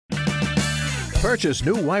Purchase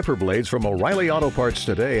new wiper blades from O'Reilly Auto Parts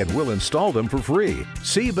today and we'll install them for free.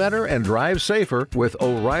 See better and drive safer with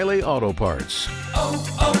O'Reilly Auto Parts.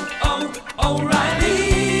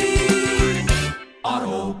 O'Reilly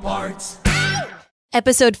Auto Parts.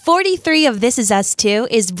 Episode 43 of This Is Us Too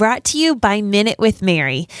is brought to you by Minute with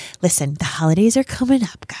Mary. Listen, the holidays are coming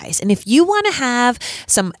up, guys. And if you want to have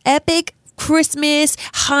some epic Christmas,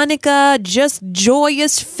 Hanukkah, just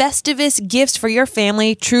joyous, festivus gifts for your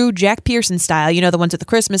family, true Jack Pearson style, you know, the ones with the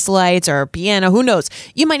Christmas lights or piano, who knows?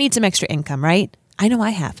 You might need some extra income, right? I know I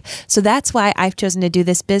have. So that's why I've chosen to do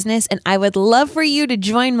this business, and I would love for you to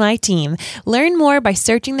join my team. Learn more by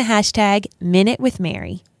searching the hashtag Minute with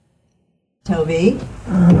Mary. Toby?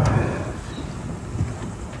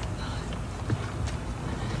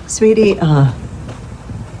 Sweetie,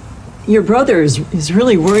 your brother is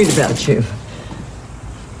really worried about you.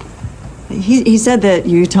 He said that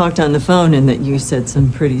you talked on the phone and that you said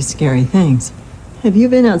some pretty scary things. Have you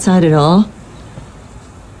been outside at all?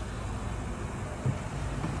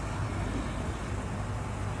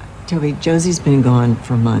 Toby, Josie's been gone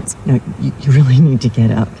for months. No, you really need to get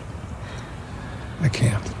up. I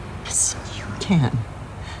can't. Yes, you can.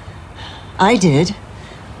 I did.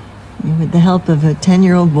 With the help of a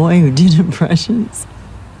 10-year-old boy who did impressions.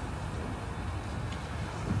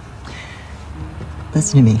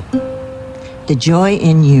 Listen to me. The joy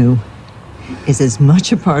in you is as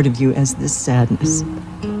much a part of you as this sadness.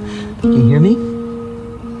 Do you hear me?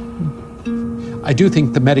 I do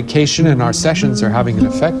think the medication and our sessions are having an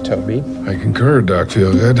effect, Toby. I concur, Doc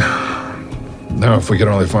Feelgood. Now, if we could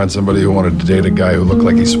only find somebody who wanted to date a guy who looked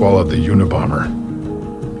like he swallowed the Unabomber.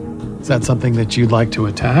 Is that something that you'd like to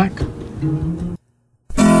attack?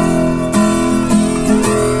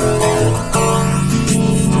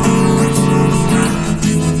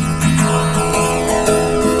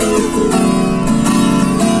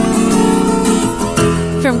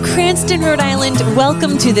 From Cranston, Rhode Island,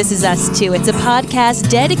 welcome to This Is Us Too. It's a podcast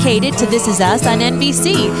dedicated to This Is Us on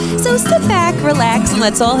NBC. So sit back, relax, and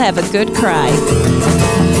let's all have a good cry.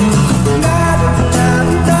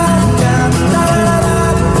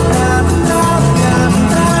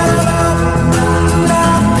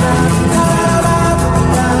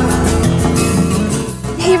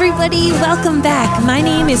 Hey everybody, welcome back. My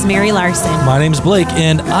name is Mary Larson. My name's Blake,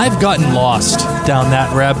 and I've gotten lost down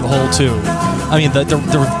that rabbit hole too. I mean,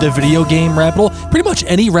 the video game rabbit hole. Pretty much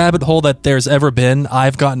any rabbit hole that there's ever been,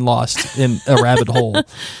 I've gotten lost in a rabbit hole.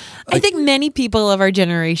 I think many people of our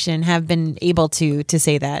generation have been able to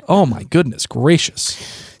say that. Oh my goodness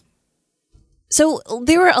gracious. So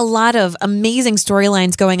there were a lot of amazing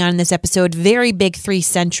storylines going on in this episode, very Big Three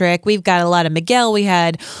centric. We've got a lot of Miguel, we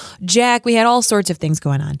had Jack, we had all sorts of things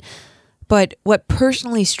going on. But what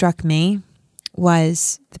personally struck me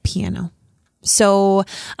was the piano. So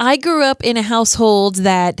I grew up in a household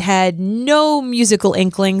that had no musical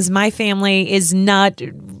inklings. My family is not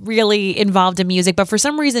really involved in music, but for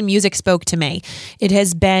some reason, music spoke to me. It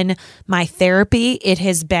has been my therapy. It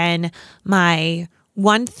has been my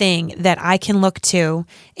one thing that I can look to,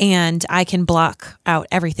 and I can block out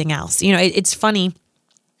everything else. You know, it's funny.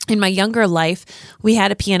 In my younger life, we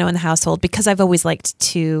had a piano in the household because I've always liked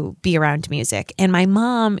to be around music. And my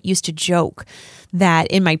mom used to joke that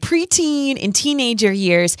in my preteen and teenager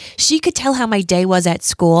years, she could tell how my day was at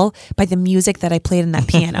school by the music that I played on that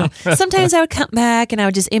piano. Sometimes I would come back and I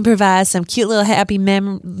would just improvise some cute little happy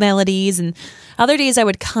melodies. And other days I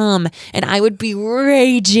would come and I would be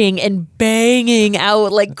raging and banging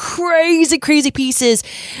out like crazy, crazy pieces.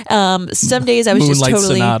 Some days I was Moonlight just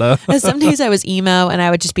totally... Sonata. Some days I was emo and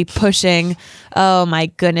I would just be pushing, oh my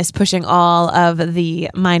goodness, pushing all of the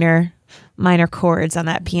minor chords on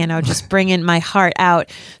that piano, just bringing my heart out.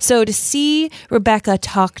 So to see Rebecca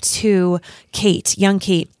talk to Kate, young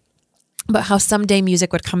Kate, about how someday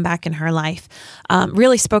music would come back in her life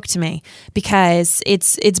really spoke to me, because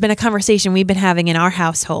it's been a conversation we've been having in our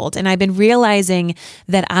household, and I've been realizing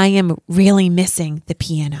that I am really missing the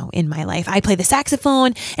piano in my life. I play the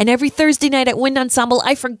saxophone, and every Thursday night at Wind Ensemble,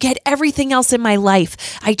 I forget everything else in my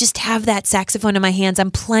life. I just have that saxophone in my hands.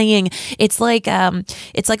 I'm playing. It's like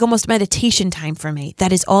almost meditation time for me.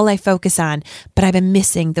 That is all I focus on, but I've been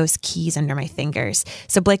missing those keys under my fingers.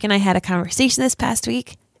 So Blake and I had a conversation this past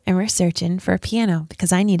week, and we're searching for a piano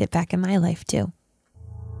because I need it back in my life too.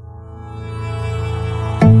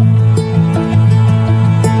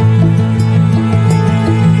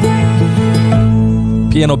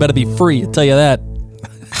 Piano better be free, I'll tell you that.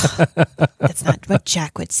 That's not what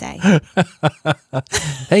Jack would say.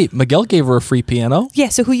 Hey, Miguel gave her a free piano. Yeah,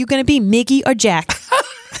 so who are you going to be, Miggy or Jack?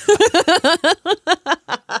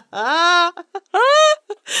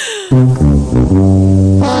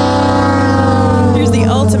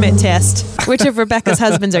 pissed. Which of Rebecca's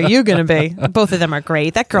husbands are you going to be? Both of them are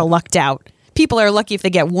great. That girl lucked out. People are lucky if they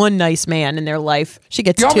get one nice man in their life. She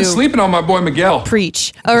gets Y'all two. been sleeping on my boy Miguel.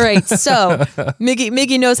 Preach. All right, so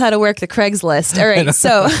Miggy knows how to work the Craigslist. All right,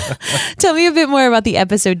 so tell me a bit more about the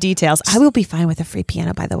episode details. I will be fine with a free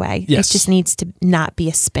piano, by the way. Yes. It just needs to not be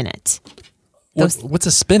a spinet. What's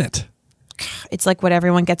a spinet? It's like what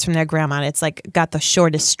everyone gets from their grandma. It's like got the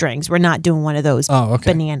shortest strings. We're not doing one of those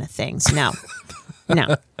banana things. No.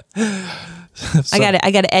 I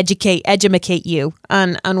gotta educate you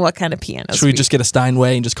on what kind of piano. Should we just get a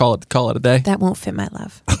Steinway and just call it a day? That won't fit my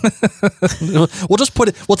love. We'll just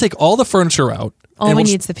we'll take all the furniture out. All we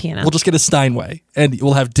need is the piano. We'll just get a Steinway and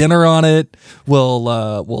we'll have dinner on it.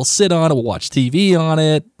 We'll sit on it. We'll watch TV on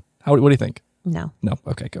it. What do you think? No.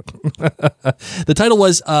 Okay, good. The title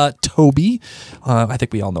was Toby. I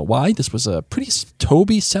think we all know why. This was a pretty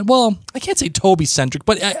Toby. Well, I can't say Toby centric,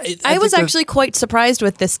 but I was actually quite surprised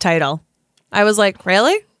with this title. I was like,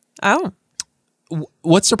 really? Oh.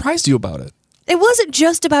 What surprised you about it? It wasn't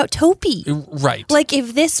just about Toby. Right. Like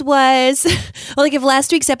if this was, like if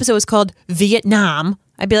last week's episode was called Vietnam,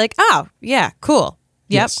 I'd be like, oh, yeah, cool.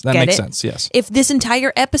 Yep, yes, that makes sense, yes. If this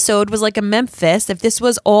entire episode was like a Memphis, if this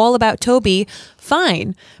was all about Toby,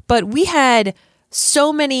 fine. But we had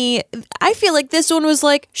so many, I feel like this one was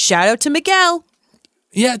like, shout out to Miguel.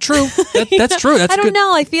 Yeah, true. That's true. That's I don't good.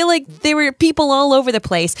 know. I feel like there were people all over the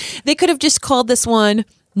place. They could have just called this one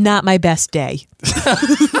Not My Best Day.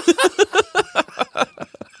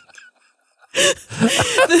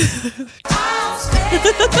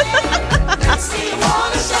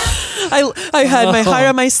 I had my heart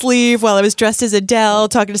on my sleeve while I was dressed as Adele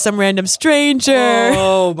talking to some random stranger.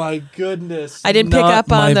 Oh my goodness. I didn't pick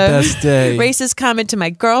up on the best day. racist comment to my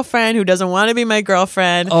girlfriend who doesn't want to be my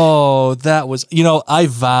girlfriend. Oh, that was, I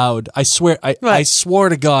vowed, I swear, I swore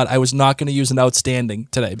to God I was not going to use an outstanding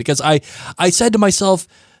today because I said to myself,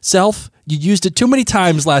 you used it too many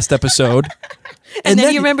times last episode. And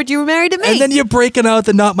then you remembered you were married to me. And then you're breaking out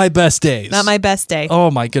the Not My Best Days. Not My Best Day.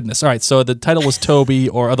 Oh my goodness. All right, so the title was Toby,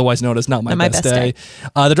 or otherwise known as Not My Best Day.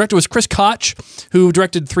 The director was Chris Koch, who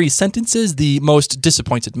directed 3 Sentences, The Most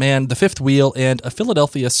Disappointed Man, The Fifth Wheel, and A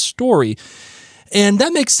Philadelphia Story. And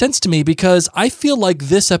that makes sense to me because I feel like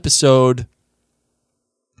this episode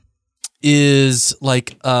is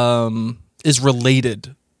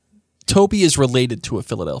related. Toby is related to A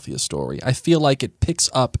Philadelphia Story. I feel like it picks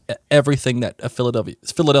up everything that A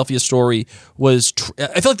Philadelphia Story was.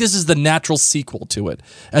 I feel like this is the natural sequel to it,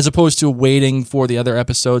 as opposed to waiting for the other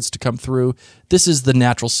episodes to come through. This is the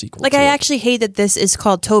natural sequel. Like, I actually hate that this is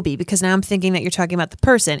called Toby because now I'm thinking that you're talking about the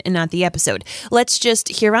person and not the episode. Let's just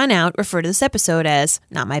here on out refer to this episode as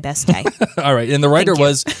Not My Best Day. All right, and the writer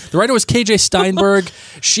was KJ Steinberg.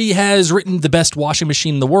 She has written The Best Washing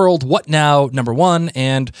Machine in the World, What Now, #1,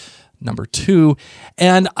 and #2,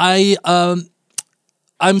 and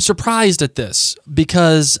I'm surprised at this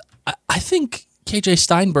because I think KJ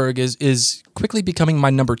Steinberg is quickly becoming my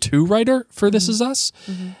 #2 writer for This Is Us,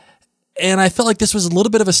 and I felt like this was a little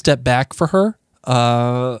bit of a step back for her.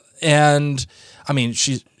 And I mean,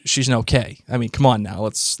 she's an okay. I mean, come on now,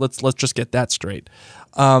 let's just get that straight.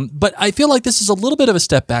 But I feel like this is a little bit of a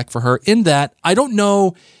step back for her in that I don't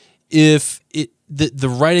know if the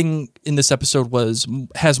writing in this episode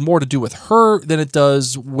has more to do with her than it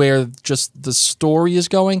does where just the story is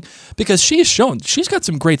going, because she has shown she's got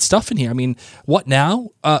some great stuff in here. I mean, What Now?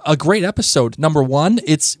 A great episode. #1.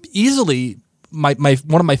 It's easily my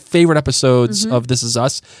one of my favorite episodes of This Is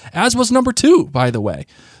Us, as was #2, by the way.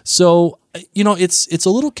 So it's a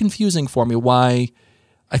little confusing for me why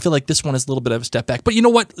I feel like this one is a little bit of a step back. But you know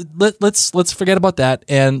what? Let's forget about that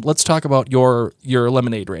and let's talk about your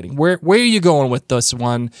Lemonade rating. Where are you going with this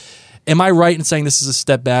one? Am I right in saying this is a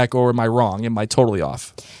step back, or am I wrong? Am I totally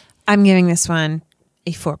off? I'm giving this one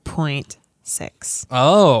a 4.6.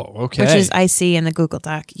 Oh, okay. Which is, I see in the Google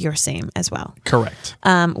Doc, your same as well. Correct.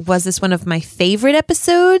 Was this one of my favorite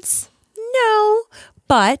episodes? No,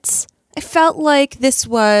 but I felt like this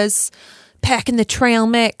was packing the trail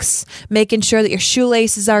mix, making sure that your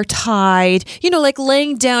shoelaces are tied, like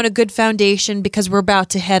laying down a good foundation because we're about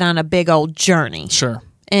to head on a big old journey. Sure.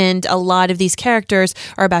 And a lot of these characters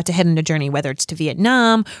are about to head on a journey, whether it's to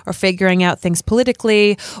Vietnam or figuring out things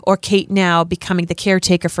politically, or Kate now becoming the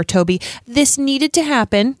caretaker for Toby. This needed to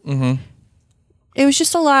happen. Mm-hmm. It was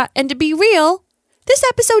just a lot. And to be real, this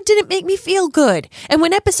episode didn't make me feel good. And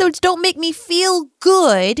when episodes don't make me feel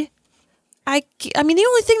good, I mean,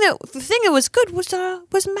 the thing that was good was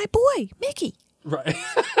my boy, Mickey. Right.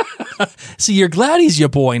 See, you're glad he's your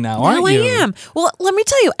boy now, aren't you? Now I am. Well, let me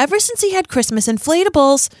tell you, ever since he had Christmas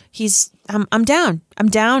inflatables, I'm down. I'm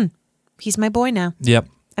down. He's my boy now. Yep.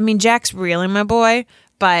 I mean, Jack's really my boy.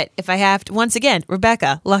 But if I have to, once again,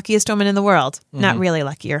 Rebecca, luckiest woman in the world. Not really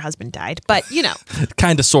lucky. Her husband died, but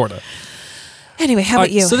Kind of, sort of. Anyway, how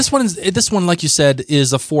about you? So this one, like you said,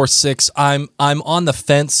 is a 4.6. I'm on the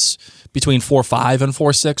fence between 4.5 and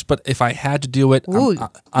 4.6. But if I had to do it, I'm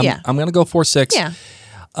going to go 4.6. Yeah.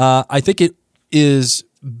 I think it is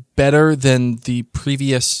better than the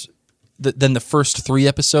previous. Than the first 3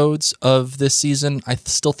 episodes of this season. I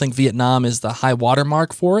still think Vietnam is the high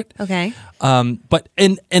watermark for it. Okay. But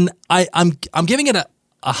I'm giving it a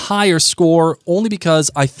higher score only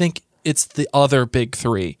because I think it's the other big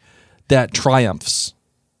 3 that triumphs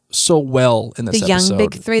so well in this The episode. young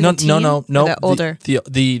big 3, the teen? No. Or the older?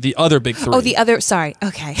 The other big 3. Oh, the other. Sorry.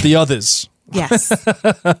 Okay. The others. Yes.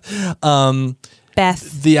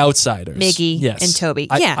 Beth, the outsiders, Miggy, yes. and Toby.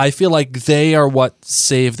 I feel like they are what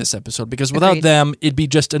saved this episode because without Agreed. them, it'd be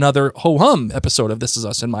just another ho-hum episode of This Is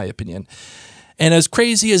Us, in my opinion. And as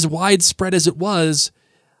crazy, as widespread as it was,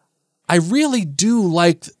 I really do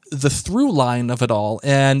like the through line of it all.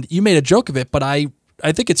 And you made a joke of it, but I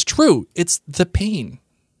think it's true. It's the pain.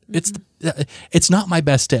 It's not my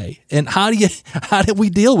best day. And how do we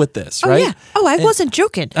deal with this, right? Oh, yeah. Oh, I wasn't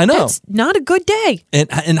joking. I know. That's not a good day. And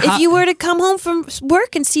if you were to come home from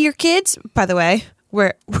work and see your kids, by the way,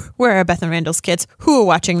 where are Beth and Randall's kids? Who are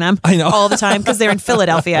watching them? I know. All the time because they're in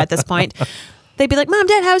Philadelphia at this point. They'd be like, Mom,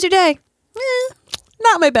 Dad, how's your day?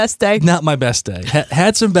 Not my best day. Not my best day.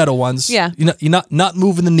 Had some better ones. Yeah. You're not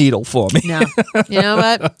moving the needle for me. No. You know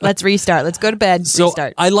what? Let's restart. Let's go to bed. So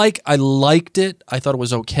Restart. I liked it. I thought it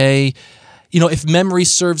was okay. If memory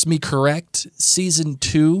serves me correct, season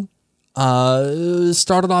 2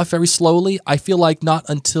 started off very slowly. I feel like not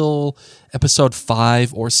until episode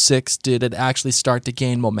 5 or 6 did it actually start to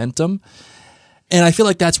gain momentum. And I feel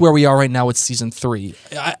like that's where we are right now with season 3.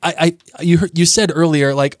 You said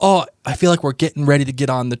earlier, like, oh, I feel like we're getting ready to get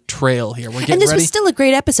on the trail here. We're getting And this ready. was still a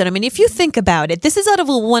great episode. I mean, if you think about it, this is out of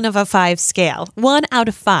a 1 out of 5 scale. 1 out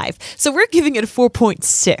of 5. So we're giving it a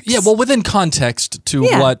 4.6. Yeah, well, within context to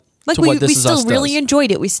Yeah. what Like to we what This Is still Us really does.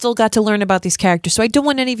 enjoyed it. We still got to learn about these characters. So I don't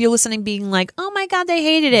want any of you listening being like, "Oh my God, they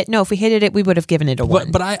hated it." No, if we hated it, we would have given it a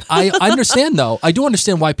 1. But I understand though. I do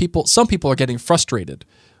understand why some people are getting frustrated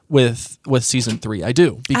with season 3. I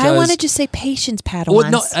do because I want to just say patience, Padawans.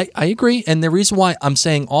 Well, no, I agree. And the reason why I'm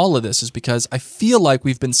saying all of this is because I feel like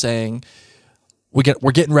we've been saying we're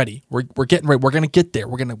getting ready. We're getting ready. We're gonna get there.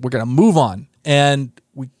 We're gonna move on. And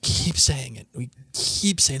we keep saying it. We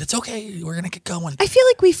keep saying it's okay. We're gonna get going. I feel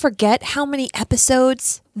like we forget how many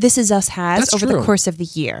episodes This Is Us has That's over true. the course of the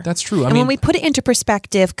year. That's true. And when we put it into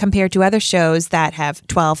perspective compared to other shows that have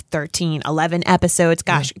 12, 13, 11 episodes,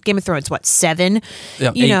 gosh, Game of Thrones, 7?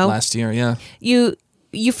 Yeah, 8 last year. Yeah.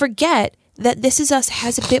 You forget that This Is Us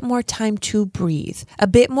has a bit more time to breathe, a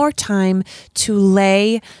bit more time to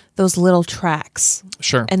lay those little tracks.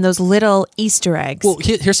 Sure. And those little Easter eggs. Well,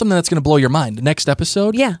 here's something that's going to blow your mind. The next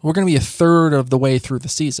episode, we're going to be a third of the way through the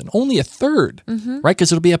season. Only a third, right?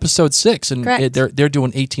 Because it'll be episode 6, and Correct. they're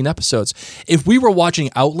doing 18 episodes. If we were watching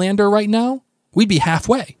Outlander right now, we'd be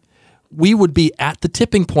halfway. We would be at the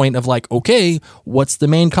tipping point of like, okay, what's the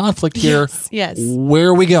main conflict here? Yes. Where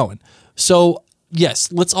are we going? So,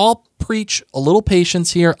 yes, let's all preach a little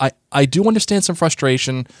patience here. I do understand some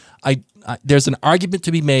frustration. There's an argument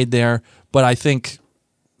to be made there, but I think,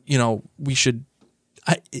 we should,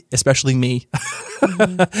 especially me,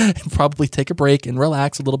 probably take a break and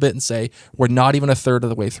relax a little bit and say, we're not even a third of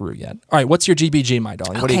the way through yet. All right, what's your GBG, my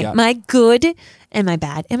darling? What do you got? My good and my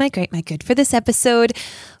bad and my great, my good for this episode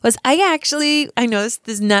was I know this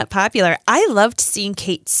is not popular. I loved seeing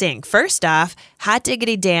Kate sing. First off, hot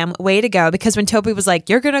diggity damn, way to go. Because when Toby was like,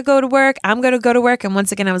 you're going to go to work, I'm going to go to work. And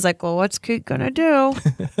once again, I was like, well, what's Kate going to do?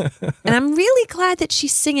 And I'm really glad that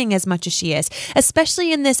she's singing as much as she is,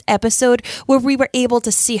 especially in this episode where we were able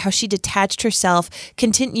to see how she detached herself,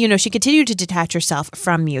 she continued to detach herself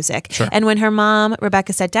from music. Sure. And when her mom,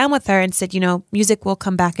 Rebecca, sat down with her and said, music will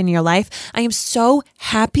come back into your life, I am so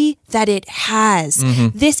happy that it has.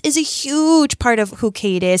 Mm-hmm. This is a huge part of who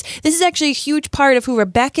Kate is. This is actually a huge part of who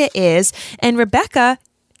Rebecca is. And Rebecca,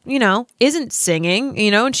 isn't singing,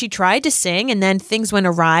 and she tried to sing and then things went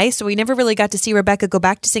awry. So we never really got to see Rebecca go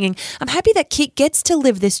back to singing. I'm happy that Kate gets to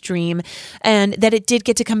live this dream and that it did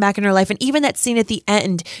get to come back in her life. And even that scene at the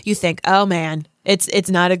end, you think, oh man, it's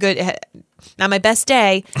not not my best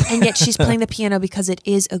day, and yet she's playing the piano because it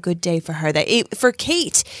is a good day for her. For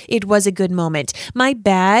Kate, it was a good moment. My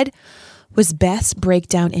bad was Beth's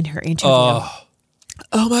breakdown in her interview. Oh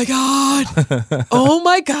my God. Oh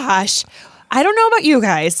my gosh. I don't know about you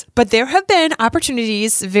guys, but there have been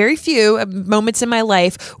opportunities, very few moments in my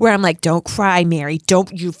life where I'm like, don't cry, Mary.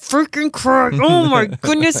 Don't you freaking cry. Oh my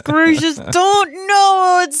goodness gracious. Don't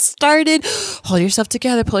know it started. Hold yourself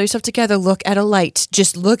together. Pull yourself together. Look at a light.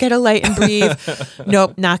 Just look at a light and breathe.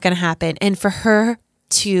 Nope, not going to happen. And for her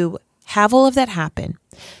to have all of that happen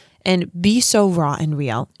and be so raw and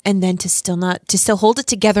real, and then to still hold it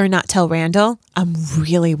together and not tell Randall, I'm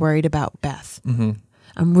really worried about Beth. Mm-hmm.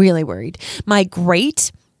 I'm really worried. My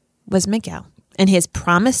great was Miguel and his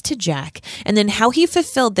promise to Jack, and then how he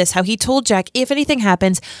fulfilled this, how he told Jack, if anything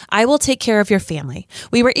happens, I will take care of your family.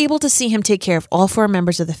 We were able to see him take care of all 4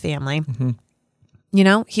 members of the family. Mm-hmm. You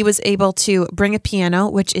know, he was able to bring a piano,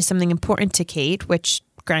 which is something important to Kate, which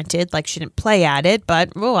granted, like she didn't play at it,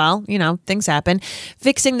 but oh well, you know, things happen.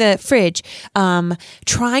 Fixing the fridge,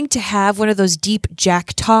 trying to have one of those deep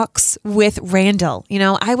Jack talks with Randall. You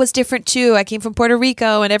know, I was different too. I came from Puerto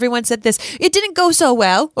Rico and everyone said this. It didn't go so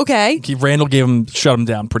well. Okay. Randall shut him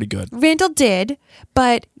down pretty good. Randall did,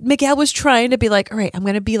 but Miguel was trying to be like, all right, I'm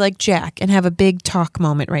going to be like Jack and have a big talk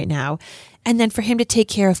moment right now. And then for him to take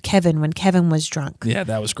care of Kevin when Kevin was drunk. Yeah,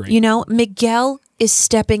 that was great. You know, Miguel is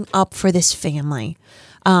stepping up for this family.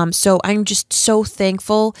 So I'm just so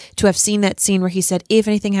thankful to have seen that scene where he said, if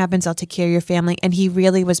anything happens, I'll take care of your family. And he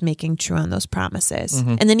really was making true on those promises.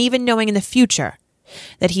 Mm-hmm. And then even knowing in the future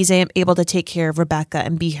that he's able to take care of Rebecca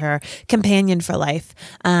and be her companion for life,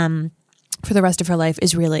 for the rest of her life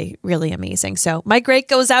is really, really amazing. So my great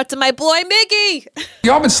goes out to my boy, Mickey.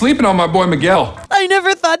 Y'all been sleeping on my boy Miguel. I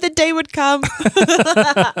never thought the day would come.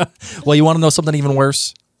 Well, you want to know something even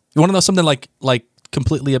worse? You want to know something like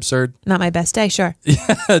completely absurd? Not my best day, sure.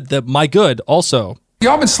 My good also.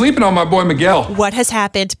 Y'all been sleeping on my boy Miguel. What has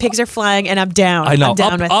happened? Pigs are flying and I'm down. I know. I'm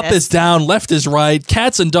down with up this. is down, left is right.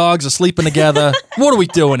 Cats and dogs are sleeping together. What are we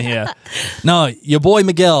doing here? No, your boy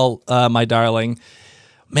Miguel, my darling.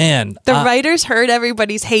 Man. The writers heard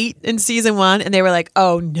everybody's hate in season 1 and they were like,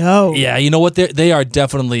 oh no. Yeah, you know what? They are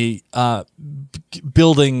definitely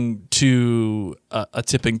building to a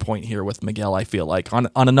tipping point here with Miguel, I feel like, on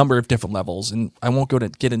a number of different levels. And I won't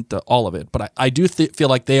get into all of it, but I do feel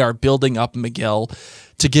like they are building up Miguel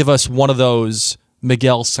to give us one of those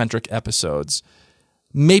Miguel-centric episodes.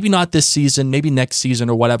 Maybe not this season, maybe next season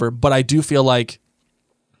or whatever, but I do feel like,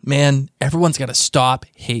 man, everyone's got to stop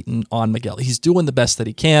hating on Miguel. He's doing the best that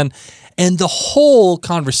he can. And the whole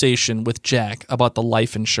conversation with Jack about the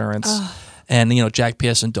life insurance and, you know, Jack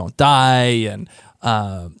Pearson don't die and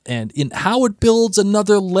in how it builds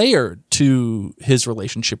another layer to his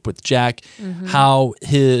relationship with Jack, mm-hmm. how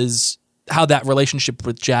that relationship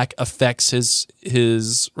with Jack affects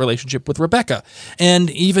his relationship with Rebecca and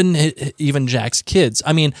even Jack's kids.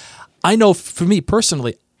 I mean, I know for me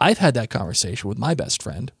personally, I've had that conversation with my best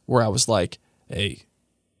friend where I was like, hey,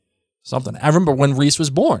 something. I remember when Reese was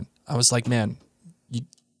born, I was like, man, you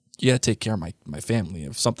got to take care of my family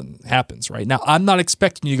if something happens right now. I'm not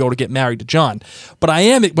expecting you to get married to John, but I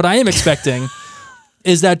am expecting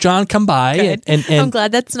is that John come by and I'm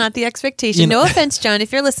glad that's not the expectation. No offense, John,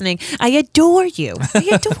 if you're listening. I adore you.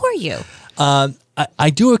 I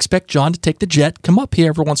do expect John to take the jet, come up here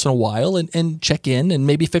every once in a while and check in and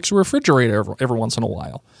maybe fix a refrigerator every once in a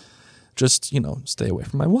while. Just, stay away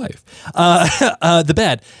from my wife. The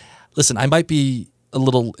bed. Listen, I might be a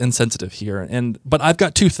little insensitive here, but I've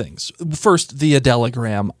got 2 things. First, the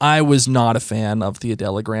Adelegram. I was not a fan of the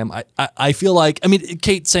Adelegram. I feel like,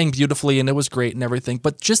 Kate sang beautifully and it was great and everything,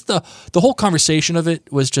 but just the whole conversation of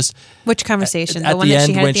it was just... Which conversation? At the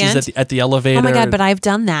end, when she's at the elevator. Oh my God, but I've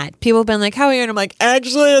done that. People have been like, how are you? And I'm like,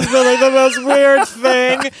 actually, it's really the most weird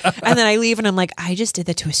thing. And then I leave and I'm like, I just did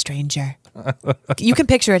that to a stranger. You can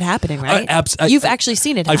picture it happening, right? You've actually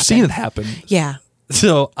seen it happen. I've seen it happen. Yeah.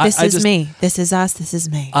 So this is me. This is us. This is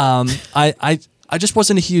me. I just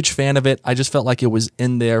wasn't a huge fan of it. I just felt like it was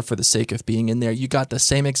in there for the sake of being in there. You got the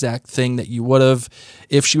same exact thing that you would have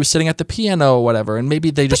if she was sitting at the piano or whatever, and maybe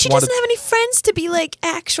they just wanted. But she doesn't have any friends to be like.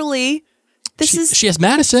 Actually, she has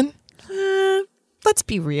Madison. Let's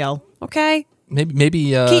be real, okay?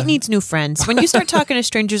 Maybe Kate needs new friends. When you start talking to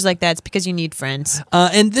strangers like that, it's because you need friends.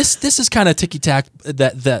 And this is kind of ticky tack.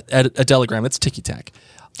 That Adelegram. It's ticky tack.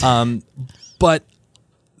 But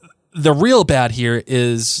the real bad here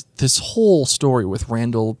is this whole story with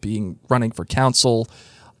Randall running for council.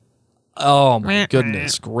 Oh my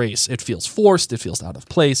goodness grace. It feels forced. It feels out of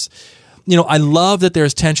place. I love that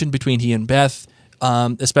there's tension between he and Beth,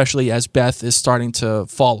 especially as Beth is starting to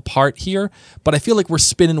fall apart here. But I feel like we're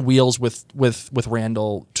spinning wheels with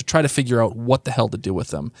Randall to try to figure out what the hell to do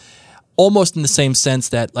with them. Almost in the same sense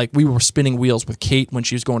that like we were spinning wheels with Kate when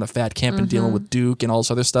she was going to fat camp and dealing with Duke and all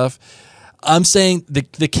this other stuff. I'm saying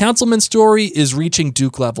the councilman story is reaching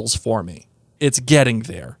Duke levels for me. It's getting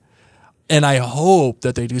there. And I hope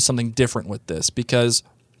that they do something different with this, because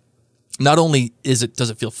not only does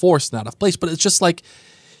it feel forced and out of place, but it's just like,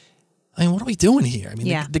 I mean, what are we doing here? I mean,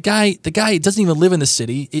 the guy doesn't even live in the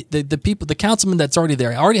city. The councilman that's already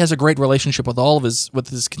there already has a great relationship with all of his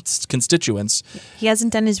constituents. He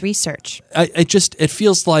hasn't done his research. It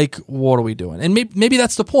feels like, what are we doing? And maybe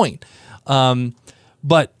that's the point.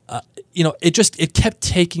 But it kept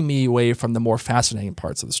taking me away from the more fascinating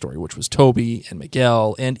parts of the story, which was Toby and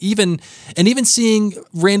Miguel, and even seeing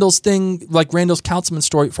Randall's councilman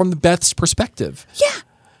story from Beth's perspective. Yeah.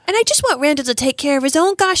 And I just want Randall to take care of his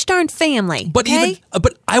own gosh darn family. But I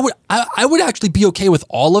would actually be okay with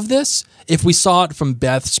all of this if we saw it from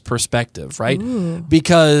Beth's perspective, right? Ooh.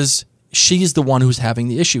 Because she's the one who's having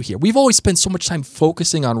the issue here. We've always spent so much time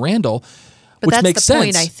focusing on Randall, which makes sense.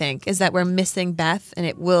 But that's the point, I think, is that we're missing Beth, and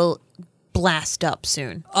it will blast up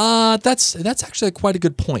soon. That's actually quite a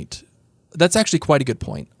good point. But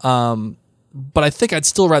I think I'd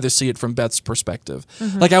still rather see it from Beth's perspective.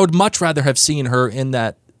 Mm-hmm. Like, I would much rather have seen her in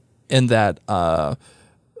the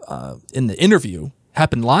interview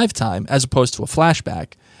happen live time as opposed to a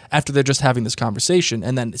flashback after they're just having this conversation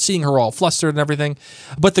and then seeing her all flustered and everything.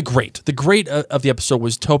 But the great of the episode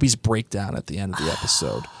was Toby's breakdown at the end of the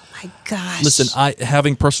episode. My gosh. Listen,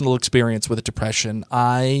 having personal experience with depression,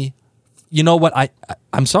 you know what?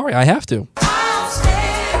 I'm sorry, I have to.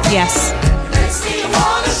 Yes.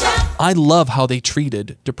 I love how they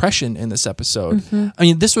treated depression in this episode. Mm-hmm. I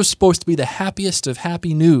mean, this was supposed to be the happiest of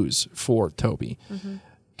happy news for Toby. Mm-hmm.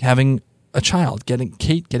 Having a child,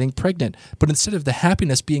 Kate getting pregnant. But instead of the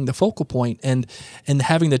happiness being the focal point and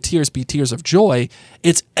having the tears be tears of joy,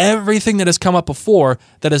 it's everything that has come up before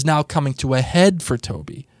that is now coming to a head for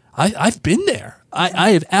Toby. I've been there. I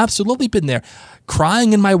have absolutely been there.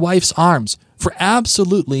 Crying in my wife's arms for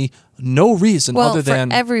absolutely no reason other than...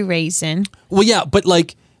 for every reason. Well, yeah, but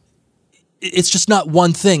like... It's just not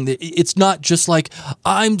one thing. It's not just like,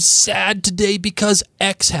 I'm sad today because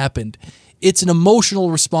X happened. It's an emotional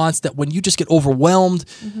response that when you just get overwhelmed,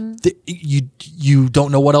 mm-hmm. You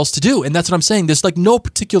don't know what else to do. And that's what I'm saying. There's like no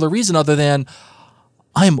particular reason other than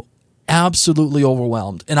I'm absolutely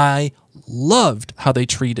overwhelmed. And I loved how they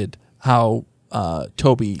treated how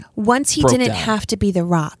Toby once he didn't have to be the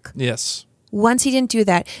rock. Yes. Once he didn't do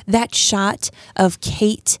that shot of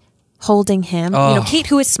Kate holding him, Kate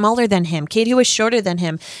who is smaller than him, Kate who is shorter than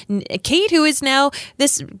him, Kate who is now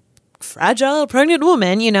this fragile pregnant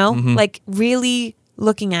woman, mm-hmm. like really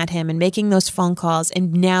looking at him and making those phone calls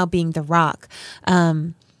and now being the rock.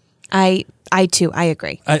 I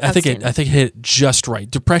agree. I think it hit just right.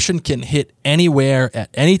 Depression can hit anywhere at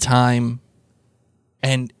any time,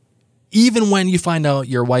 and even when you find out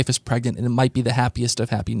your wife is pregnant and it might be the happiest of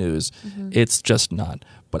happy news, mm-hmm. it's just not.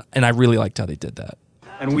 And I really liked how they did that.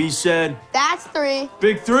 And we said, that's 3.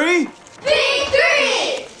 Big 3? Big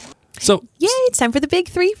 3! So, yay, it's time for the Big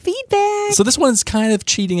 3 feedback. So this one's kind of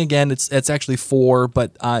cheating again. It's actually 4,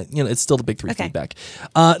 but it's still the Big 3 feedback.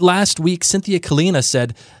 Last week, Cynthia Kalina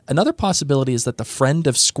said, another possibility is that the friend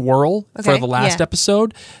of Squirrel for the last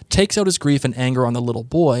episode takes out his grief and anger on the little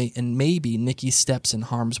boy, and maybe Nikki steps in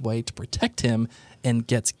harm's way to protect him and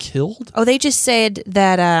gets killed. Oh, they just said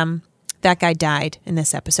that that guy died in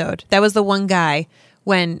this episode. That was the one guy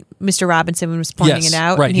when Mr. Robinson was pointing it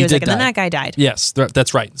out, and he was like, and then that guy died. Yes,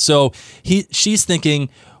 that's right. So she's thinking,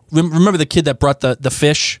 remember the kid that brought the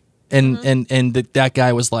fish, and mm-hmm. and that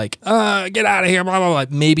guy was like, get out of here, blah, blah,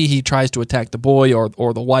 blah. Maybe he tries to attack the boy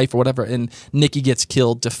or the wife or whatever, and Nikki gets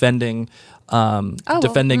killed defending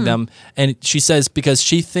them. And she says because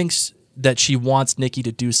she thinks that she wants Nikki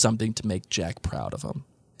to do something to make Jack proud of him.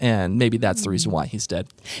 And maybe that's the reason why he's dead.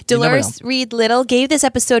 Dolores Reed Little gave this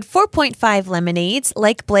episode 4.5 lemonades.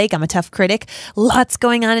 Like Blake, I'm a tough critic. Lots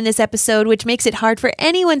going on in this episode, which makes it hard for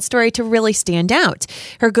anyone's story to really stand out.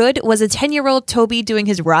 Her good was a 10-year-old Toby doing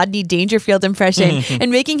his Rodney Dangerfield impression and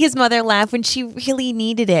making his mother laugh when she really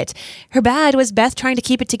needed it. Her bad was Beth trying to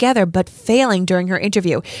keep it together, but failing during her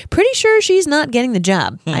interview. Pretty sure she's not getting the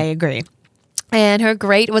job. I agree. And her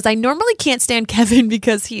great was, I normally can't stand Kevin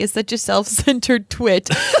because he is such a self-centered twit.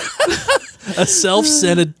 A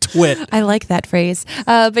self-centered twit. I like that phrase.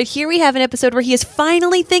 But here we have an episode where he is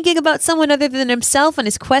finally thinking about someone other than himself on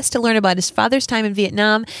his quest to learn about his father's time in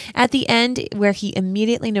Vietnam. At the end, where he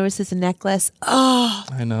immediately notices a necklace. Oh,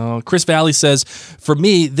 I know. Chris Valley says, for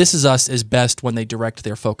me, This Is Us is best when they direct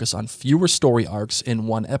their focus on fewer story arcs in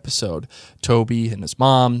one episode. Toby and his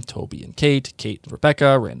mom, Toby and Kate, Kate and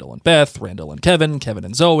Rebecca, Randall and Beth, Randall and Kevin, Kevin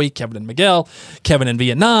and Zoe, Kevin and Miguel, Kevin in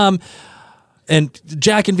Vietnam. And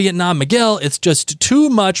Jack in Vietnam, Miguel, it's just too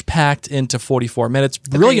much packed into 44 minutes.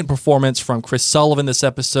 Brilliant performance from Chris Sullivan this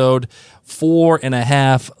episode.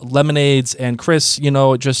 4.5 lemonades. And Chris,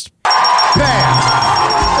 just... Bam!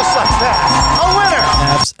 Just like that. A winner!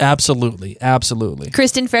 Absolutely.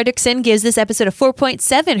 Kristen Fredrickson gives this episode a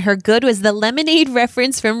 4.7. Her good was the lemonade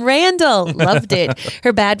reference from Randall. Loved it.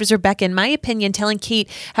 Her bad was Rebecca, in my opinion, telling Kate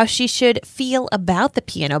how she should feel about the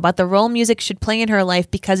piano, about the role music should play in her life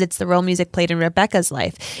because it's the role music played in Rebecca's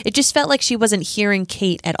life. It just felt like she wasn't hearing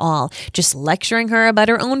Kate at all, just lecturing her about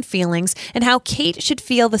her own feelings and how Kate should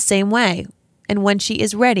feel the same way. And when she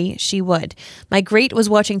is ready, she would. My great was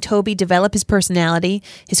watching Toby develop his personality,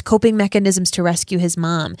 his coping mechanisms to rescue his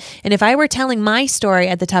mom. And if I were telling my story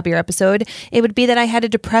at the top of your episode, it would be that I had a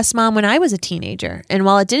depressed mom when I was a teenager. And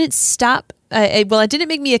while it didn't it didn't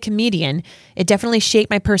make me a comedian, it definitely shaped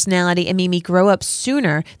my personality and made me grow up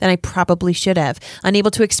sooner than I probably should have,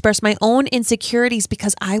 unable to express my own insecurities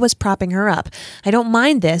because I was propping her up. I don't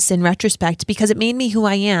mind this in retrospect because it made me who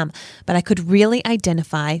I am, but I could really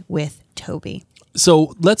identify with Toby.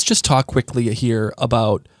 So let's just talk quickly here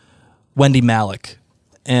about Wendy Malick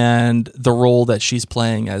and the role that she's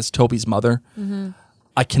playing as Toby's mother. Mm-hmm.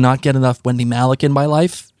 I cannot get enough Wendy Malick in my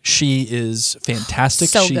life. She is fantastic.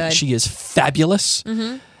 So good. She is fabulous.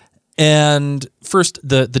 Mm-hmm. And first,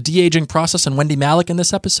 the de-aging process on Wendy Malick in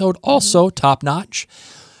this episode, also top-notch.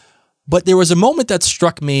 But there was a moment that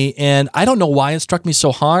struck me, and I don't know why it struck me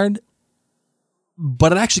so hard,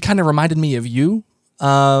 but it actually kind of reminded me of you.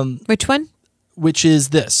 Which one? Which is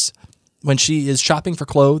this. When she is shopping for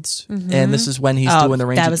clothes, and this is when he's doing the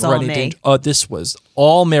range that of was all variety. May. This was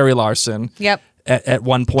all Mary Larson. Yep. At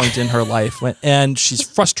one point in her life, and she's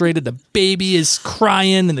frustrated. The baby is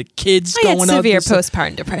crying, and the kid's I had going out. severe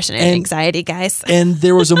postpartum depression and anxiety, guys. And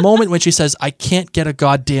there was a moment when she says, "I can't get a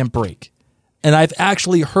goddamn break," and I've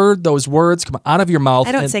actually heard those words come out of your mouth.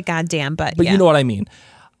 I don't say goddamn, but you know what I mean.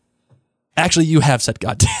 Actually, you have said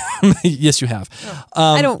goddamn. Yes, you have.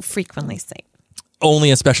 I don't frequently say. Only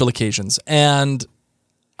on special occasions, and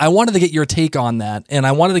I wanted to get your take on that, and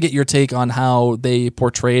I wanted to get your take on how they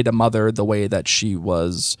portrayed a mother the way that she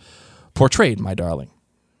was portrayed, my darling.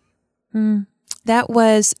 That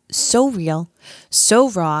was so real, so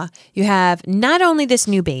raw. You have not only this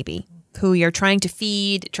new baby who you're trying to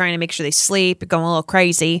feed, trying to make sure they sleep, going a little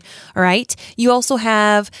crazy, all right? You also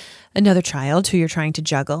have another child who you're trying to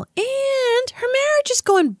juggle, and her marriage is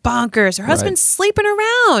going bonkers. Her husband's sleeping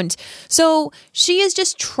around. So she is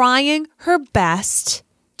just trying her best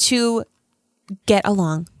to get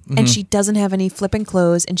along. And she doesn't have any flipping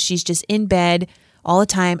clothes, and she's just in bed all the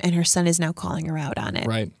time, and her son is now calling her out on it.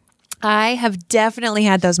 Right. I have definitely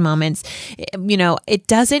had those moments. It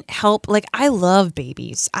doesn't help. Like, I love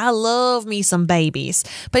babies. I love me some babies.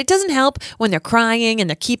 But it doesn't help when they're crying and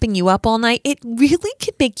they're keeping you up all night. It really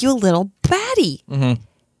can make you a little batty. Mm-hmm.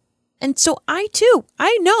 And so I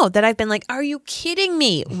know that I've been like, are you kidding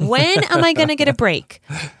me? When am I going to get a break?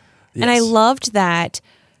 Yes. And I loved that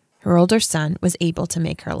her older son was able to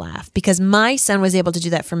make her laugh, because my son was able to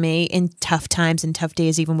do that for me in tough times and tough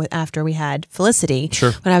days, even after we had Felicity.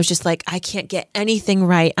 Sure. When I was just like, I can't get anything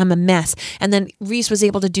right. I'm a mess. And then Reese was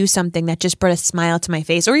able to do something that just brought a smile to my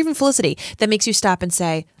face, or even Felicity, that makes you stop and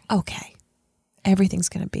say, okay, everything's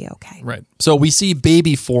going to be okay. Right. So we see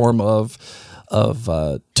baby form of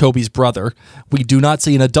Toby's brother. We do not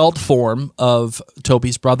see an adult form of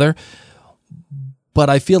Toby's brother. But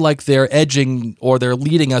I feel like they're edging, or they're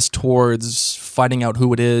leading us towards finding out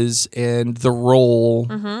who it is and the role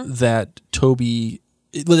that he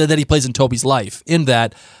plays in Toby's life. In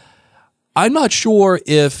that, I'm not sure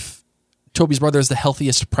if Toby's brother is the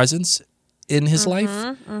healthiest presence in his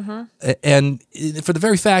life. And for the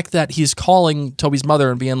very fact that he's calling Toby's mother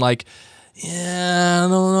and being like, yeah, I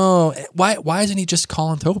don't know. Why isn't he just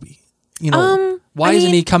calling Toby? Why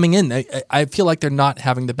isn't he coming in? I feel like they're not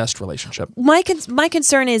having the best relationship. My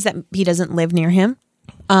concern is that he doesn't live near him.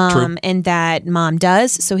 And that mom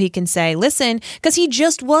does, so he can say, listen, because he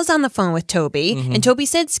just was on the phone with Toby, and Toby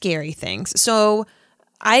said scary things. So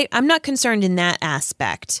I'm not concerned in that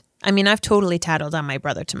aspect. I mean, I've totally tattled on my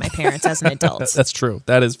brother to my parents as an adult. That's true.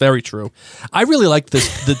 That is very true. I really liked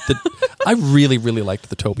this. I really, really liked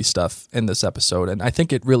the Toby stuff in this episode, and I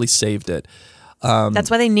think it really saved it. That's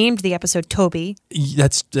why they named the episode Toby.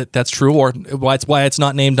 That's true, or why it's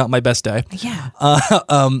not named Not My Best Day. Yeah.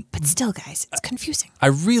 But still, guys, it's confusing. I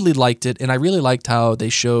really liked it, and I really liked how they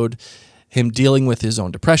showed him dealing with his own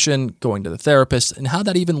depression, going to the therapist, and how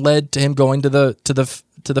that even led to him going to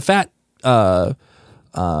the fat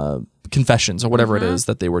confessions, or whatever it is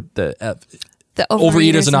that they were. The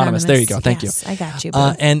Overeaters Anonymous. There you go. Thank Yes, you. I got you.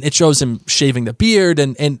 And it shows him shaving the beard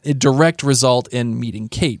and a direct result in meeting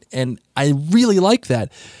Kate. And I really like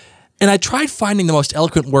that. And I tried finding the most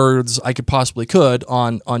eloquent words I could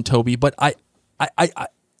on Toby, but I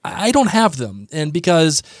don't have them. And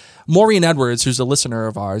because Maureen Edwards, who's a listener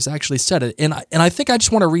of ours, actually said it. And I think I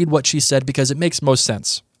just want to read what she said because it makes most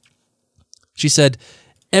sense. She said,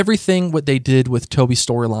 everything what they did with Toby's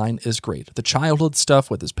storyline is great. The childhood stuff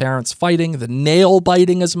with his parents fighting, the nail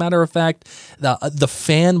biting, as a matter of fact, the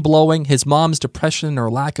fan blowing, his mom's depression or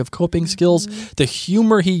lack of coping skills, the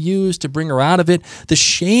humor he used to bring her out of it, the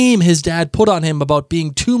shame his dad put on him about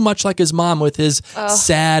being too much like his mom with his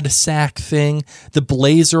sad sack thing, the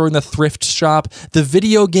blazer in the thrift shop, the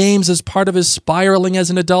video games as part of his spiraling as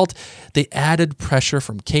an adult, the added pressure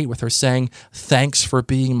from Kate with her saying, "Thanks for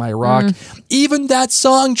being my rock." Even that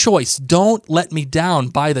song choice, "Don't Let Me Down"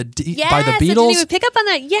 by the Beatles. I didn't even pick up on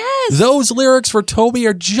that. Yes. Those lyrics for Toby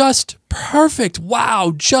are just perfect.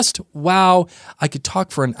 Wow. Just wow. I could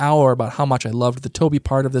talk for an hour about how much I loved the Toby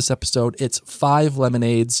part of this episode. It's 5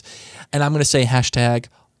 lemonades. And I'm going to say hashtag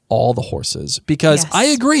all the horses because I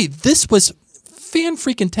agree. This was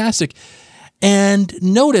fan-freaking-tastic. And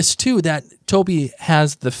notice, too, that Toby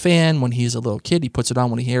has the fan when he's a little kid. He puts it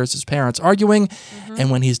on when he hears his parents arguing.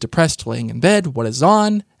 And when he's depressed laying in bed, what is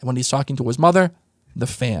on? And when he's talking to his mother, the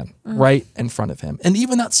fan right in front of him. And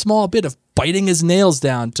even that small bit of biting his nails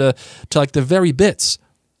down to like the very bits.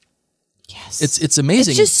 Yes. It's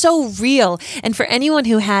amazing. It's just so real. And for anyone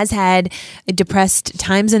who has had depressed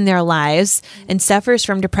times in their lives and suffers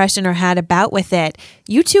from depression or had a bout with it,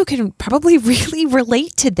 you two can probably really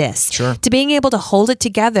relate to this. Sure. To being able to hold it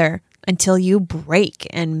together until you break.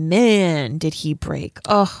 And man, did he break.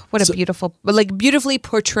 Oh, what a beautifully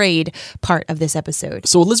portrayed part of this episode.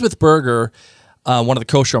 So Elizabeth Berger, one of the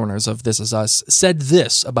co-showrunners of This Is Us, said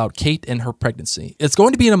this about Kate and her pregnancy. It's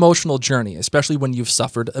going to be an emotional journey, especially when you've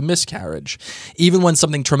suffered a miscarriage. Even when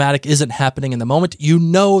something traumatic isn't happening in the moment, you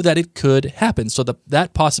know that it could happen. So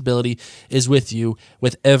that possibility is with you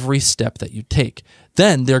with every step that you take.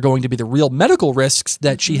 Then there are going to be the real medical risks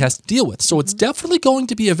that she has to deal with. So it's definitely going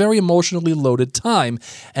to be a very emotionally loaded time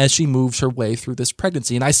as she moves her way through this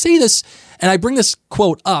pregnancy. And I say this, and I bring this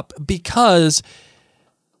quote up because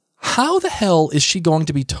how the hell is she going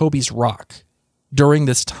to be Toby's rock during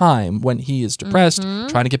this time when he is depressed,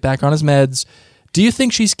 trying to get back on his meds? Do you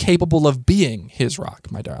think she's capable of being his rock,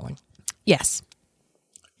 my darling? Yes.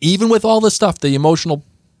 Even with all this stuff, the emotional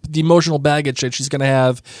baggage that she's going to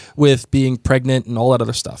have with being pregnant and all that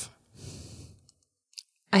other stuff.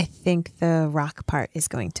 I think the rock part is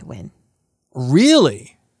going to win.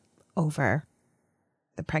 Really? Over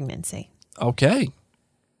the pregnancy. Okay.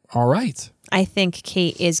 All right. I think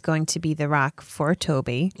Kate is going to be the rock for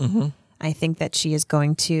Toby. I think that she is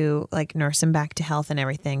going to nurse him back to health and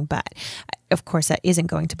everything. But of course, that isn't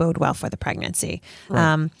going to bode well for the pregnancy.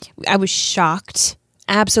 Right. I was shocked.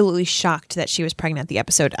 Absolutely shocked that she was pregnant the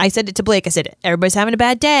episode. I said it to Blake. I said, everybody's having a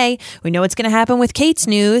bad day. We know what's going to happen with Kate's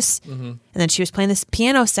news. And then she was playing this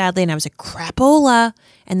piano, sadly, and I was like, crapola.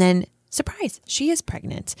 And then, surprise, she is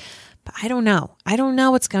pregnant. But I don't know. I don't know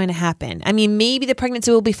what's going to happen. I mean, maybe the pregnancy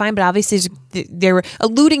will be fine, but obviously they're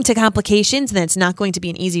alluding to complications and it's not going to be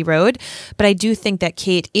an easy road. But I do think that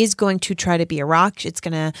Kate is going to try to be a rock. It's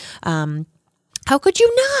going to... how could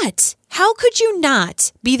you not? How could you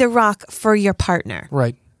not be the rock for your partner?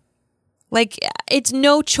 Right. It's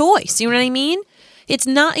no choice. You know what I mean? It's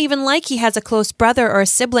not even like he has a close brother or a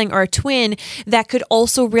sibling or a twin that could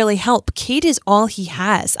also really help. Kate is all he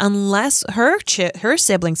has, unless her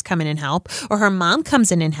siblings come in and help, or her mom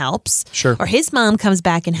comes in and helps, sure, or his mom comes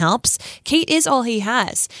back and helps. Kate is all he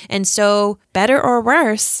has. And so, better or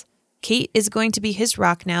worse, Kate is going to be his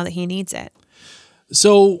rock now that he needs it.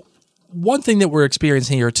 So... one thing that we're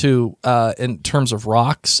experiencing here, too, in terms of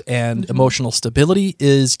rocks and emotional stability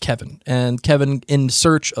is Kevin. And Kevin in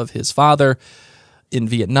search of his father in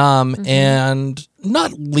Vietnam and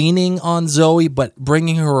not leaning on Zoe, but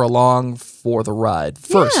bringing her along for the ride.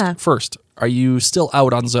 First, are you still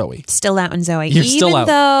out on Zoe? Still out on Zoe. You're still out. Even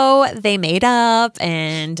though they made up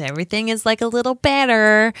and everything is a little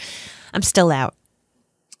better, I'm still out.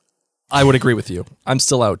 I would agree with you. I'm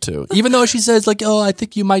still out too. Even though she says I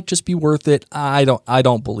think you might just be worth it. I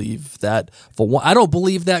don't believe that. I don't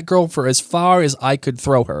believe that girl for as far as I could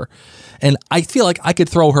throw her. And I feel like I could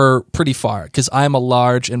throw her pretty far because I'm a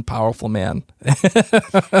large and powerful man.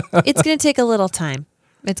 It's going to take a little time.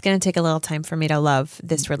 It's going to take a little time for me to love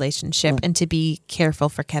this relationship and to be careful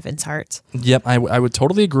for Kevin's heart. Yep, I would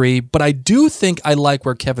totally agree. But I do think I like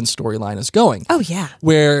where Kevin's storyline is going. Oh, yeah.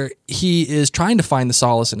 Where he is trying to find the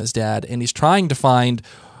solace in his dad, and he's trying to find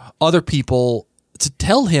other people to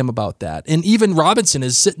tell him about that. And even Robinson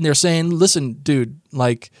is sitting there saying, listen, dude,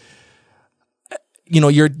 like,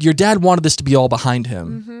 your dad wanted this to be all behind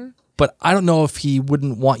him, but I don't know if he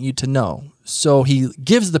wouldn't want you to know. So he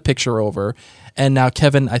gives the picture over, and now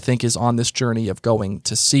Kevin, I think, is on this journey of going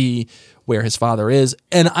to see where his father is.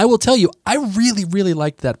 And I will tell you, I really, really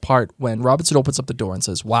liked that part when Robinson opens up the door and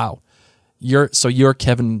says, wow, you're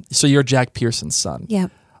Jack Pearson's son. Yeah.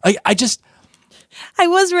 I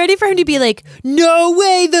was ready for him to be like, no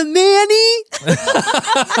way, the Manny.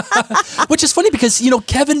 Which is funny because,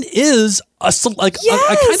 Kevin is a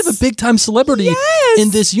kind of a big time celebrity in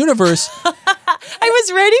this universe. I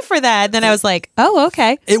was ready for that. Then I was like, oh,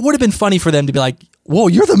 okay. It would have been funny for them to be like, whoa,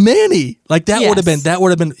 you're the Manny. Like that would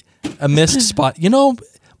have been a missed spot.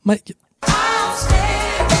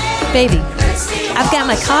 Baby, I've got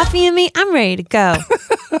my coffee in me. I'm ready to go.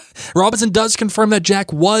 Robinson does confirm that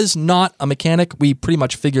Jack was not a mechanic. We pretty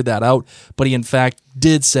much figured that out, but he in fact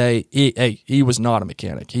did say he was not a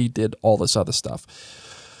mechanic. He did all this other stuff.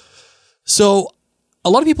 So a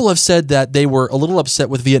lot of people have said that they were a little upset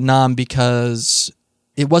with Vietnam because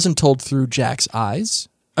it wasn't told through Jack's eyes.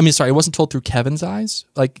 It wasn't told through Kevin's eyes.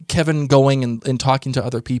 Like Kevin going and talking to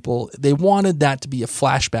other people. They wanted that to be a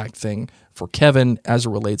flashback thing for Kevin as it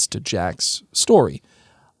relates to Jack's story.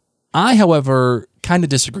 I, however, kind of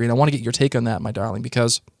disagree, and I want to get your take on that, my darling,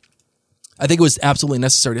 because I think it was absolutely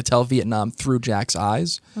necessary to tell Vietnam through Jack's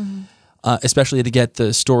eyes, especially to get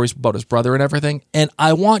the stories about his brother and everything. And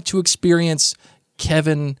I want to experience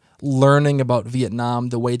Kevin learning about Vietnam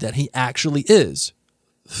the way that he actually is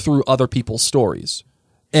through other people's stories.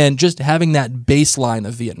 And just having that baseline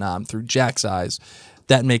of Vietnam through Jack's eyes,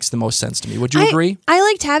 that makes the most sense to me. Would you agree? I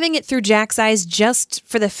liked having it through Jack's eyes just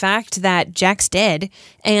for the fact that Jack's dead,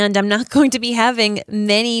 and I'm not going to be having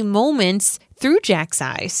many moments through Jack's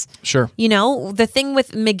eyes. Sure. The thing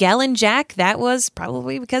with Miguel and Jack, that was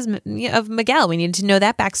probably because of Miguel. We needed to know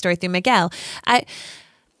that backstory through Miguel.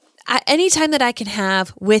 Anytime that I can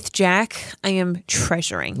have with Jack, I am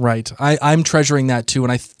treasuring. Right. I'm treasuring that too,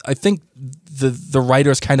 and I think the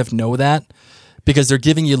writers kind of know that, because they're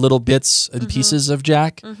giving you little bits and pieces of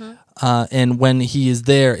Jack, and when he is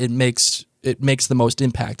there, it makes the most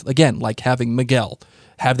impact. Again, like having Miguel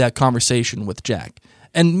have that conversation with Jack,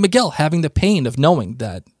 and Miguel having the pain of knowing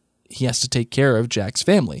that he has to take care of Jack's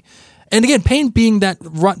family. And again, pain being that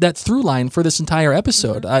through line for this entire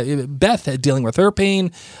episode. Beth dealing with her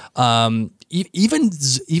pain,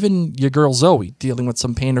 even your girl Zoe dealing with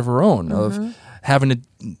some pain of her own, of having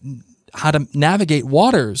how to navigate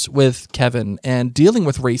waters with Kevin and dealing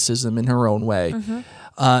with racism in her own way,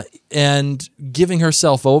 and giving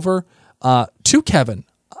herself over to Kevin.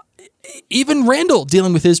 Even Randall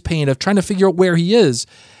dealing with his pain of trying to figure out where he is.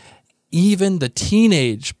 Even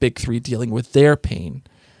the big three dealing with their pain.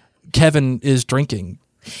 Kevin is drinking.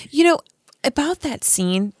 About that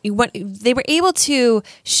scene, they were able to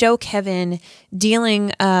show Kevin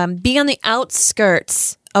being on the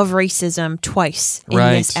outskirts of racism twice in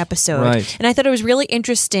this episode. Right. And I thought it was really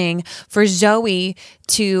interesting for Zoe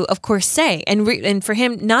to, of course, say, and for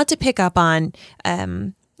him not to pick up on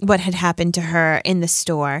what had happened to her in the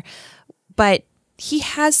store, but he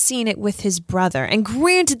has seen it with his brother. And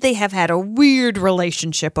granted, they have had a weird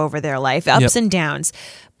relationship over their life, ups and downs.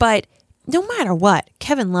 But no matter what,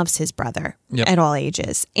 Kevin loves his brother at all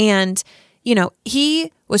ages. And,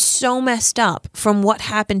 he was so messed up from what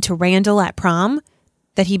happened to Randall at prom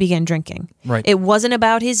that he began drinking. Right. It wasn't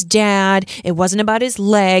about his dad. It wasn't about his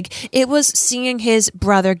leg. It was seeing his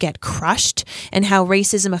brother get crushed and how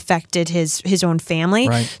racism affected his own family.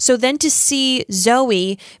 Right. So then to see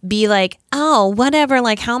Zoe be like, oh, whatever,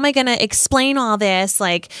 like, how am I going to explain all this,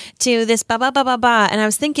 like, to this blah, blah, blah, blah, blah. And I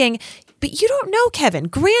was thinking, but you don't know Kevin.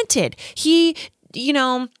 Granted, he,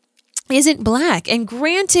 isn't black. And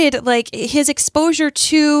granted, like, his exposure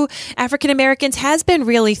to African Americans has been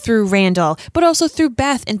really through Randall, but also through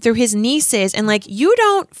Beth and through his nieces. And like, you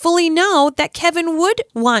don't fully know that Kevin would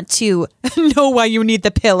want to know why you need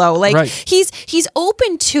the pillow. Like, he's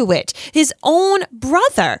open to it. His own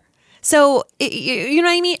brother. So, you know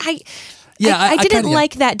what I mean? I didn't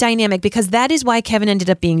like that dynamic, because that is why Kevin ended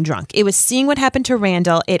up being drunk. It was seeing what happened to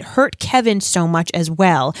Randall. It hurt Kevin so much as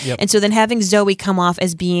well. Yep. And so then having Zoe come off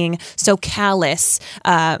as being so callous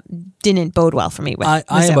didn't bode well for me with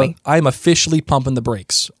Zoe. I am officially pumping the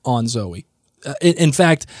brakes on Zoe. In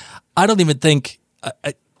fact, I don't even think...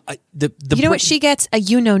 you know what she gets?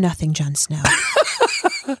 You know nothing, Jon Snow.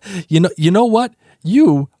 You know what?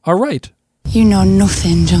 You are right. You know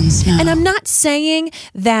nothing, Jon Snow. And I'm not saying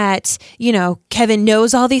that, Kevin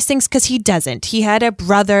knows all these things, because he doesn't. He had a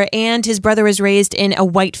brother, and his brother was raised in a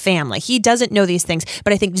white family. He doesn't know these things.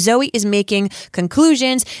 But I think Zoe is making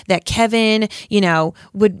conclusions that Kevin,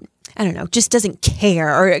 would... I don't know, just doesn't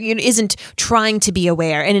care or isn't trying to be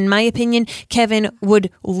aware. And in my opinion, Kevin would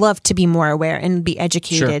love to be more aware and be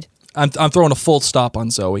educated. Sure. I'm throwing a full stop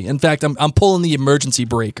on Zoe. In fact, I'm pulling the emergency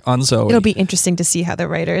brake on Zoe. It'll be interesting to see how the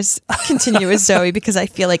writers continue with Zoe, because I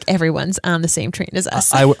feel like everyone's on the same train as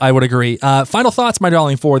us. I would agree. Final thoughts, my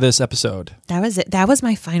darling, for this episode. That was it. That was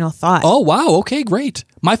my final thought. Oh, wow. Okay, great.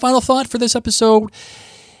 My final thought for this episode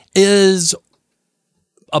is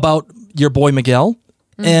about your boy Miguel.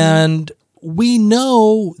 And we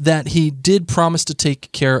know that he did promise to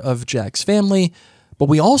take care of Jack's family, but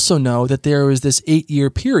we also know that there was this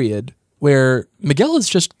 8-year period where Miguel is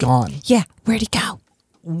just gone. Yeah, where'd he go?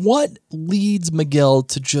 What leads Miguel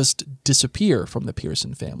to just disappear from the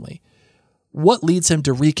Pearson family? What leads him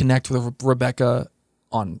to reconnect with Rebecca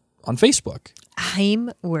on Facebook?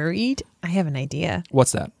 I'm worried. I have an idea.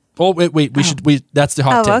 What's that? Oh, wait, that's the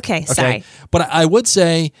hot take. Okay, sorry. But I would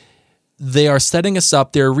say they are setting us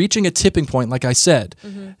up. They're reaching a tipping point, like I said.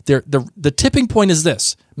 The tipping point is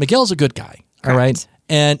this. Miguel's a good guy, all right?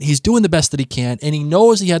 And he's doing the best that he can, and he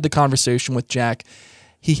knows he had the conversation with Jack.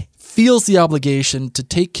 He feels the obligation to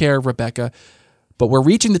take care of Rebecca, but we're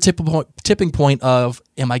reaching the tipping point of,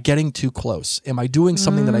 am I getting too close? Am I doing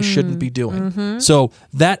something that I shouldn't be doing? So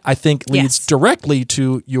that, I think, leads directly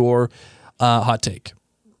to your hot take.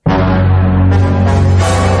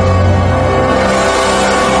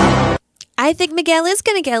 I think Miguel is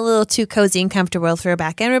going to get a little too cozy and comfortable for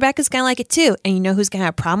Rebecca, and Rebecca's going to like it too. And you know who's going to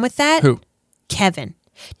have a problem with that? Who? Kevin.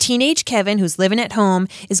 Teenage Kevin, who's living at home,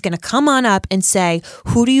 is going to come on up and say,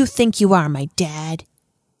 "Who do you think you are, my dad?"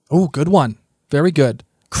 Oh, good one. Very good.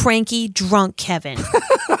 Cranky, drunk Kevin.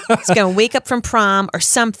 He's going to wake up from prom or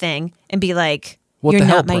something and be like, What "You're the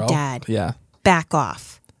hell, not my bro?" dad. Yeah. Back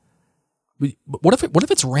off." What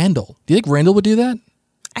if it's Randall? Do you think Randall would do that?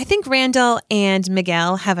 I think Randall and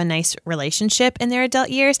Miguel have a nice relationship in their adult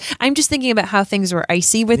years. I'm just thinking about how things were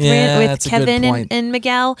icy with Kevin and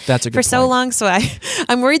Miguel for so long. So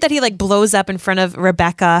I'm worried that he blows up in front of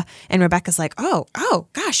Rebecca, and Rebecca's like, oh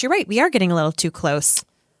gosh, you're right. We are getting a little too close.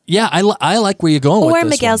 Yeah, I like where you're going with this. Or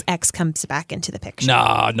Miguel's ex comes back into the picture.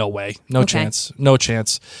 Nah, no way. No chance. No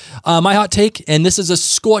chance. My hot take, and this is a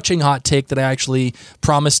scorching hot take that I actually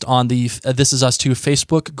promised on the This Is Us 2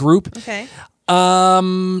 Facebook group. Okay.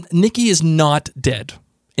 Nikki is not dead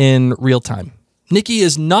in real time. Nikki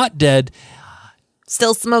is not dead.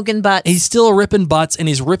 Still smoking butts. He's still ripping butts, and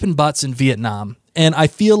he's ripping butts in Vietnam. And I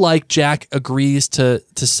feel like Jack agrees to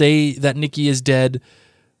say that Nikki is dead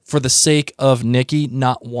for the sake of Nikki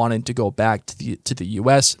not wanting to go back to the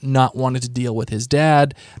U.S., not wanting to deal with his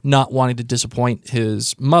dad, not wanting to disappoint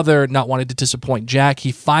his mother, not wanting to disappoint Jack.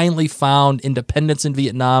 He finally found independence in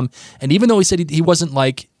Vietnam, and even though he said he wasn't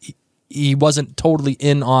he wasn't totally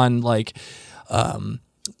in on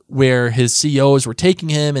where his CEOs were taking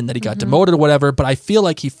him and that he got demoted or whatever, but I feel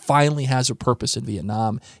like he finally has a purpose in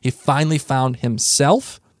Vietnam. He finally found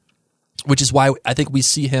himself, which is why I think we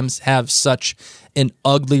see him have such an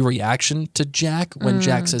ugly reaction to Jack when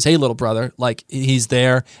Jack says, "Hey, little brother," he's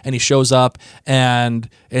there and he shows up and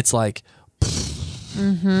it's like,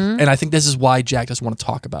 and I think this is why Jack doesn't want to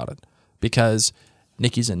talk about it, because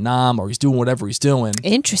Nikki's in Nam, or he's doing whatever he's doing.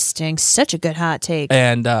 Interesting. Such a good hot take.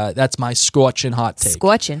 And that's my scorching hot take.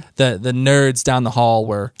 Scorching. The nerds down the hall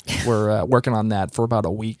were working on that for about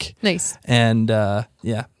a week. Nice. And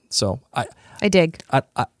so I dig.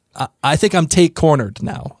 I think I'm take cornered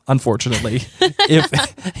now, unfortunately.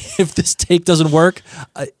 if this take doesn't work,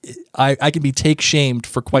 I can be take shamed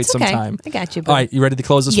for quite some time. I got you, bro. All right, you ready to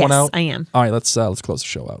close this one out? Yes, I am. All right, let's close the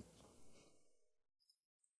show out.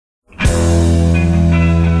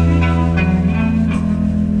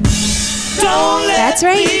 That's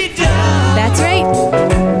right. That's right.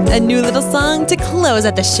 A new little song to close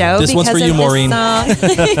out the show. This one's for you, Maureen.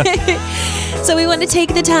 So we want to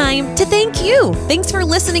take the time to thank you. Thanks for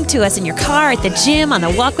listening to us in your car, at the gym, on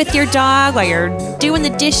the walk with your dog, while you're doing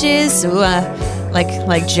the dishes. Ooh,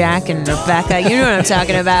 like Jack and Rebecca. You know what I'm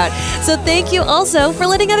talking about. So thank you also for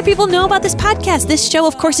letting other people know about this podcast. This show,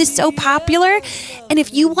 of course, is so popular. And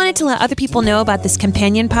if you wanted to let other people know about this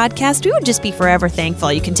companion podcast, we would just be forever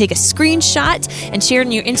thankful. You can take a screenshot and share it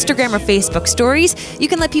in your Instagram or Facebook stories. You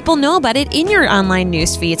can let people know about it in your online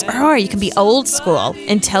news feeds, or you can be old school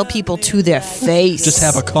and tell people to their face. Just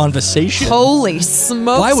have a conversation. Holy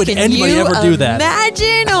smokes. Why would anybody ever do that?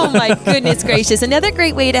 Imagine. Oh my goodness gracious. Another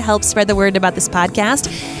great way to help spread the word about this podcast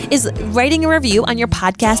is writing a review on your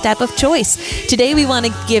podcast app of choice. Today, we want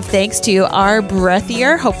to give thanks to our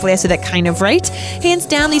Breathier. Hopefully, I said that kind of right. Hands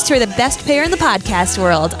down, these two are the best pair in the podcast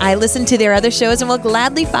world. I listen to their other shows and will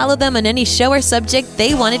gladly follow them on any show or subject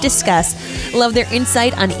they want to discuss. Love their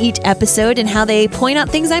insight on each episode and how they point out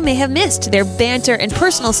things I may have missed. Their banter and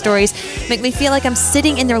personal stories make me feel like I'm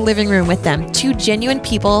sitting in their living room with them. Two genuine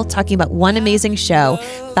people talking about one amazing show.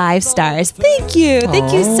 5 stars. Thank you.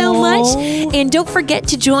 Thank you so much. And don't forget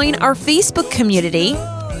to join our Facebook community.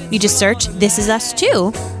 You just search This Is Us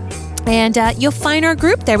Too. And you'll find our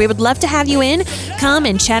group there. We would love to have you in. Come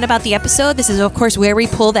and chat about the episode. This is, of course, where we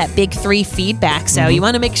pull that big 3 feedback. So you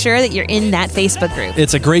want to make sure that you're in that Facebook group.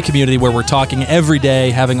 It's a great community where we're talking every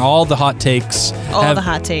day, having all the hot takes. All the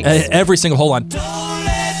hot takes. Every single, hold on.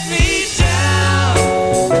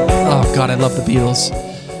 Oh, God, I love the Beatles.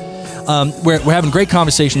 We're having great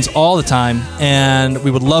conversations all the time, and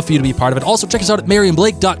we would love for you to be a part of it. Also, check us out at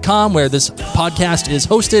MaryandBlake.com, where this podcast is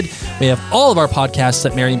hosted. We have all of our podcasts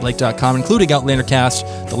at MaryandBlake.com, including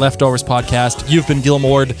Outlandercast, The Leftovers podcast, You've Been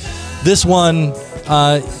Gilmored, this one,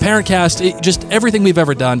 Parentcast. Just everything we've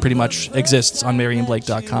ever done pretty much exists on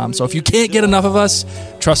MaryandBlake.com. So if you can't get enough of us,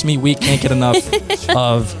 trust me, we can't get enough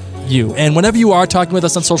of you. And whenever you are talking with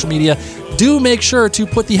us on social media, do make sure to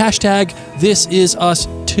put the hashtag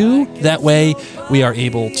ThisIsUs2. That way we are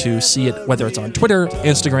able to see it, whether it's on Twitter,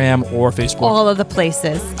 Instagram, or Facebook. All of the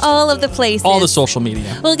places. All of the places. All the social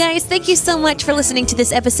media. Well, guys, thank you so much for listening to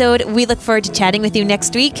this episode. We look forward to chatting with you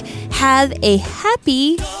next week. Have a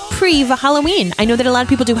happy pre-Halloween. I know that a lot of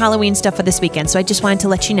people do Halloween stuff for this weekend, so I just wanted to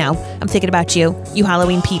let you know. I'm thinking about you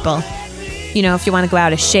Halloween people. You know, if you want to go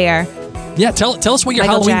out and share. Yeah, tell us what your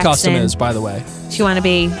Michael Halloween Jackson. costume is, by the way. If you want to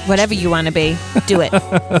be whatever you want to be, do it.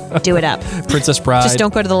 Do it up. Princess Bride. Just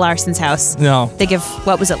don't go to the Larson's house. No. They give,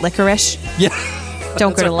 what was it, licorice? Yeah.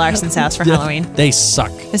 Don't go to the Larson's house for Halloween. They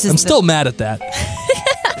suck. I'm still mad at that.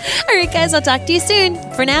 All right, guys, I'll talk to you soon.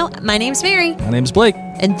 For now, my name's Mary. My name's Blake.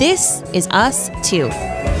 And this is Us Too.